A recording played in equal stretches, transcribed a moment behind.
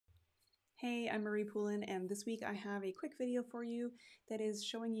Hey, I'm Marie Poulin, and this week I have a quick video for you that is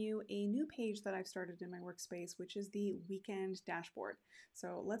showing you a new page that I've started in my workspace, which is the weekend dashboard.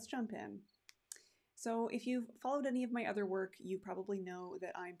 So let's jump in. So if you've followed any of my other work, you probably know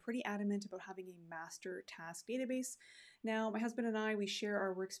that I'm pretty adamant about having a master task database. Now, my husband and I, we share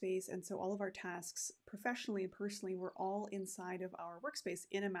our workspace, and so all of our tasks, professionally and personally, were all inside of our workspace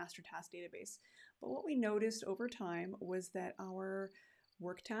in a master task database. But what we noticed over time was that our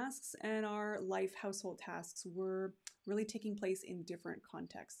work tasks and our life household tasks were really taking place in different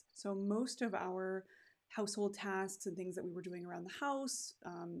contexts. So most of our household tasks and things that we were doing around the house,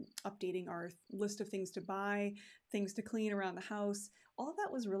 updating our list of things to buy, things to clean around the house, all of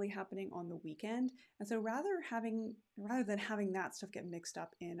that was really happening on the weekend. And so rather than having that stuff get mixed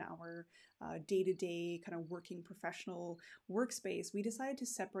up in our day-to-day kind of working professional workspace, we decided to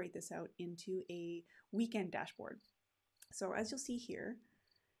separate this out into a weekend dashboard. So as you'll see here,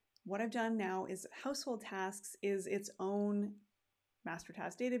 what I've done now is household tasks is its own master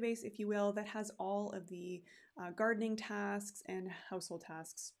task database, if you will, that has all of the gardening tasks and household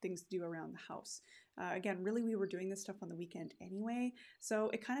tasks, things to do around the house. Again, really we were doing this stuff on the weekend anyway, so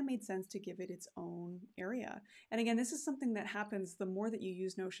it kind of made sense to give it its own area. And again, this is something that happens the more that you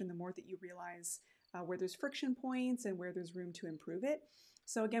use Notion, the more that you realize where there's friction points and where there's room to improve it.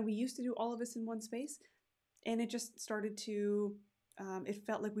 So again, we used to do all of this in one space, and it just started to it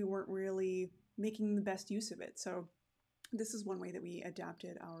felt like we weren't really making the best use of it. So this is one way that we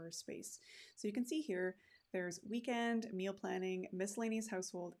adapted our space. So you can see here, there's weekend, meal planning, miscellaneous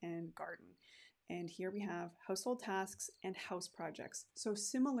household, and garden. And here we have household tasks and house projects. So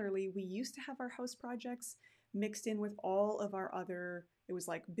similarly, we used to have our house projects mixed in with all of our other, it was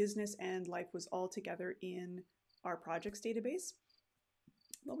like business and life was all together in our projects database.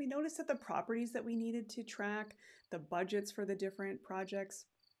 Well, we noticed that the properties that we needed to track, the budgets for the different projects,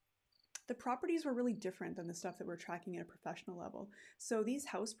 the properties were really different than the stuff that we're tracking at a professional level. So these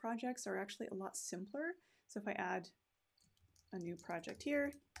house projects are actually a lot simpler. So if I add a new project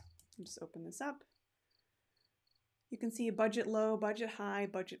here, and just open this up, you can see budget low, budget high,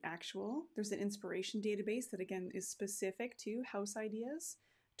 budget actual. There's an inspiration database that again is specific to house ideas,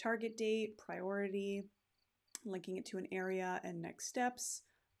 target date, priority, linking it to an area and next steps,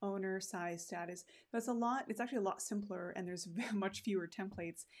 owner, size, status. That's a lot, it's actually a lot simpler, and there's much fewer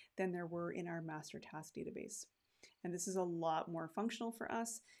templates than there were in our master task database. And this is a lot more functional for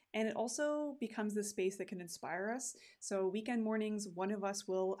us. And it also becomes the space that can inspire us. So weekend mornings, one of us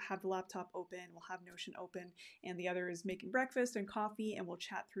will have the laptop open, we'll have Notion open, and the other is making breakfast and coffee, and we'll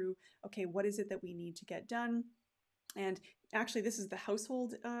chat through, okay, what is it that we need to get done? And actually, this is the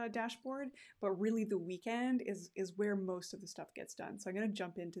household dashboard, but really the weekend is where most of the stuff gets done. So I'm going to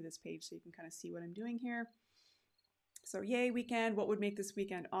jump into this page so you can kind of see what I'm doing here. So yay, weekend, what would make this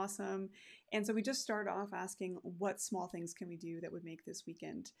weekend awesome? And so we just start off asking what small things can we do that would make this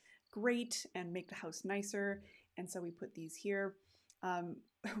weekend great and make the house nicer. And so we put these here.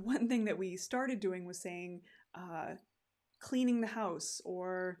 One thing that we started doing was saying cleaning the house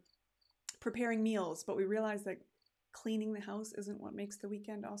or preparing meals, but we realized that cleaning the house isn't what makes the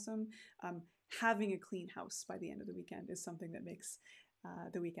weekend awesome. Having a clean house by the end of the weekend is something that makes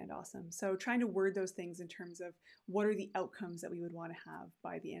the weekend awesome. So trying to word those things in terms of what are the outcomes that we would want to have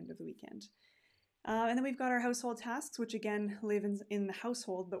by the end of the weekend. And then we've got our household tasks, which again live in the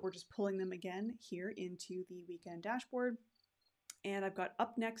household, but we're just pulling them again here into the weekend dashboard. And I've got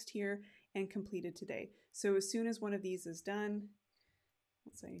up next here and completed today. So as soon as one of these is done,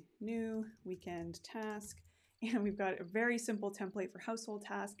 let's say new weekend task, and we've got a very simple template for household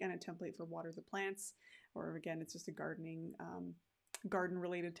task and a template for water the plants, or again, it's just a garden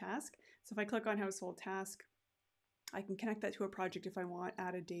related task. So if I click on household task, I can connect that to a project if I want,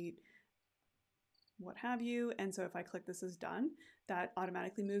 add a date, what have you. And so if I click this as done, that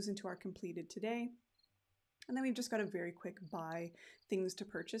automatically moves into our completed today. And then we've just got a very quick buy things to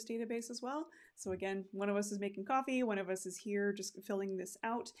purchase database as well. So again, one of us is making coffee, one of us is here just filling this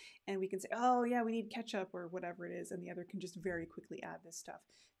out, and we can say, oh yeah, we need ketchup or whatever it is, and the other can just very quickly add this stuff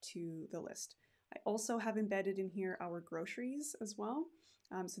to the list. I also have embedded in here our groceries as well.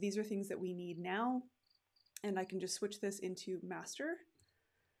 So these are things that we need now, and I can just switch this into master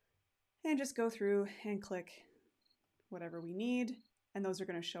and just go through and click whatever we need, and those are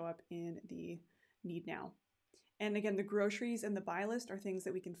going to show up in the need now. And again, the groceries and the buy list are things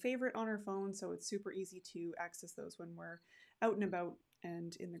that we can favorite on our phone, so it's super easy to access those when we're out and about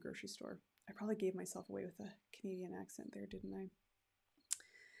and in the grocery store. I probably gave myself away with a Canadian accent there, didn't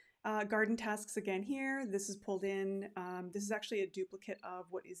I? Garden tasks again here. This is pulled in. This is actually a duplicate of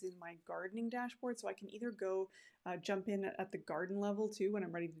what is in my gardening dashboard. So I can either go jump in at the garden level too when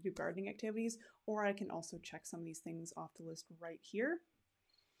I'm ready to do gardening activities, or I can also check some of these things off the list right here.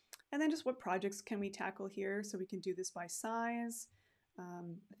 And then just what projects can we tackle here? So we can do this by size.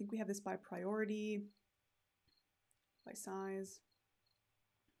 I think we have this by priority, by size.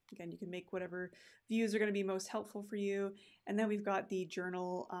 Again, you can make whatever views are going to be most helpful for you. And then we've got the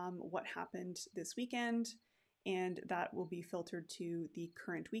journal, what happened this weekend, and that will be filtered to the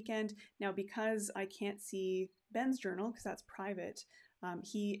current weekend. Now, because I can't see Ben's journal, because that's private,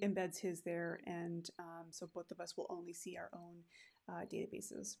 he embeds his there, and so both of us will only see our own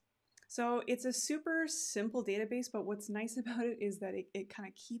databases. So it's a super simple database, but what's nice about it is that it kind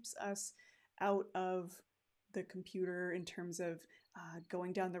of keeps us out of the computer in terms of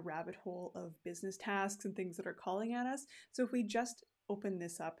going down the rabbit hole of business tasks and things that are calling at us. So if we just open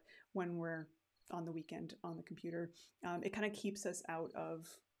this up when we're on the weekend on the computer, it kind of keeps us out of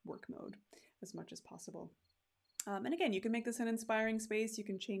work mode as much as possible. And again, you can make this an inspiring space. You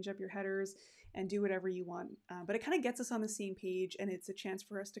can change up your headers and do whatever you want. But it kind of gets us on the same page, and it's a chance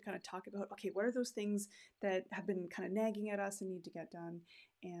for us to kind of talk about, okay, what are those things that have been kind of nagging at us and need to get done?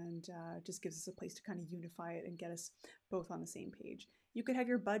 And just gives us a place to kind of unify it and get us both on the same page. You could have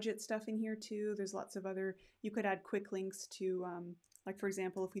your budget stuff in here too. There's lots of other, you could add quick links to, like for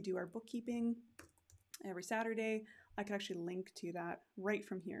example, if we do our bookkeeping every Saturday, I could actually link to that right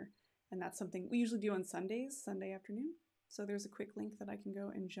from here. And that's something we usually do on Sundays, Sunday afternoon. So there's a quick link that I can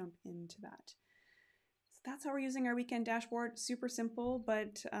go and jump into that. So that's how we're using our weekend dashboard. Super simple,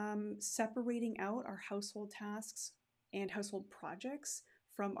 but separating out our household tasks and household projects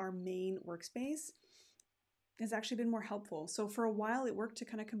from our main workspace has actually been more helpful. So for a while it worked to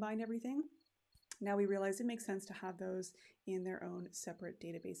kind of combine everything. Now we realize it makes sense to have those in their own separate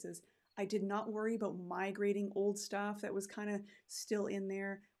databases. I did not worry about migrating old stuff that was kind of still in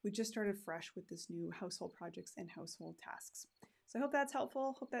there. We just started fresh with this new household projects and household tasks. So I hope that's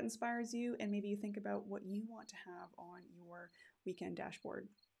helpful. Hope that inspires you, and maybe you think about what you want to have on your weekend dashboard.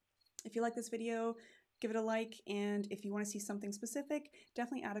 If you like this video, give it a like, and if you want to see something specific,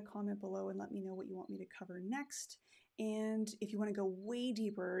 definitely add a comment below and let me know what you want me to cover next. And if you want to go way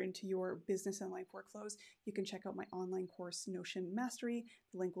deeper into your business and life workflows, you can check out my online course, Notion Mastery.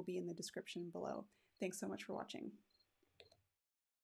 The link will be in the description below. Thanks so much for watching.